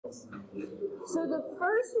So the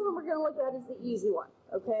first one we're going to look at is the easy one,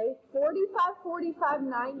 okay? 45, 45,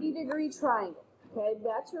 90-degree triangle, okay?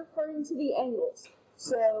 That's referring to the angles.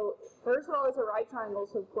 So first of all, it's a right triangle,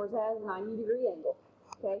 so of course it has a 90-degree angle,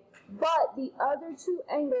 okay? But the other two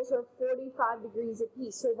angles are 45 degrees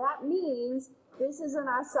apiece. So that means this is an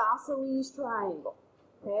isosceles triangle,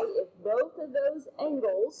 okay? If both of those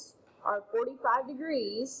angles are 45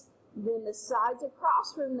 degrees, then the sides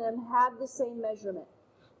across from them have the same measurement.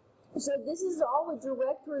 So this is all a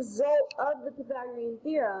direct result of the Pythagorean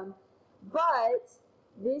theorem, but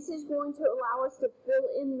this is going to allow us to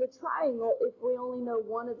fill in the triangle if we only know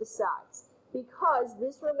one of the sides, because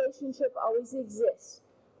this relationship always exists.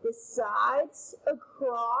 The sides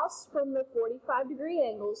across from the 45-degree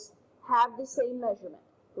angles have the same measurement.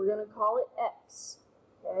 We're going to call it x,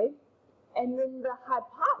 okay? And then the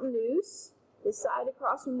hypotenuse, the side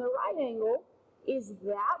across from the right angle, is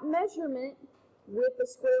that measurement with the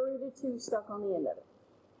square root of 2 stuck on the end of it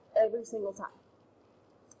every single time.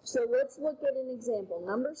 So let's look at an example.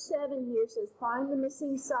 Number 7 here says find the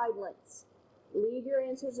missing side lengths. Leave your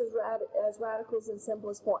answers as radicals in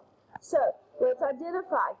simplest form. So let's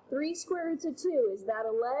identify 3 square roots of 2. Is that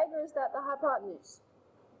a leg or is that the hypotenuse?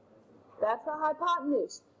 That's the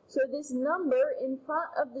hypotenuse. So this number in front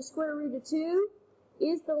of the square root of 2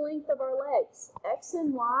 is the length of our legs. X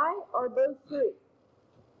and Y are both 3.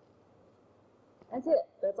 That's it.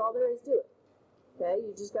 That's all there is to it. Okay,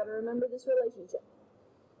 you just got to remember this relationship.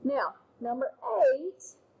 Now, number 8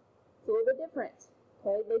 is a little bit different.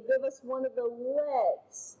 Okay, they give us one of the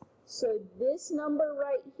legs. So this number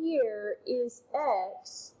right here is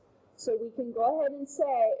x. So we can go ahead and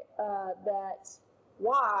say that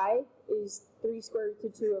y is 3 square roots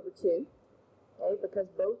of 2 over 2. Okay, because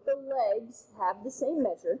both the legs have the same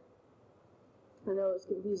measure. I know it was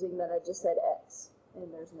confusing that I just said x. And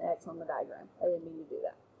there's an x on the diagram. I didn't mean to do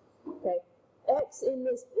that. Okay, x in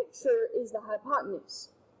this picture is the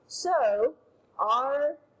hypotenuse. So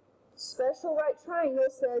our special right triangle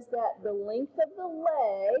says that the length of the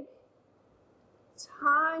leg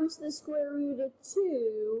times the square root of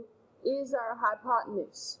 2 is our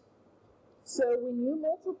hypotenuse. So when you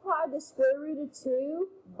multiply the square root of 2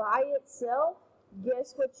 by itself,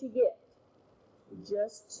 guess what you get?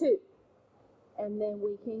 Just 2. And then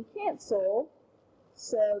we can cancel.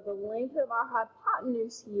 So the length of our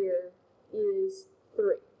hypotenuse here is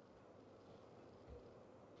 3.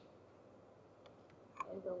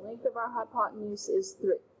 And the length of our hypotenuse is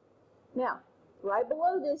 3. Now, right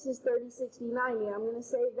below this is 30, 60, 90. I'm going to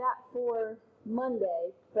save that for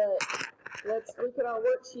Monday, but let's look at our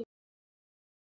worksheet.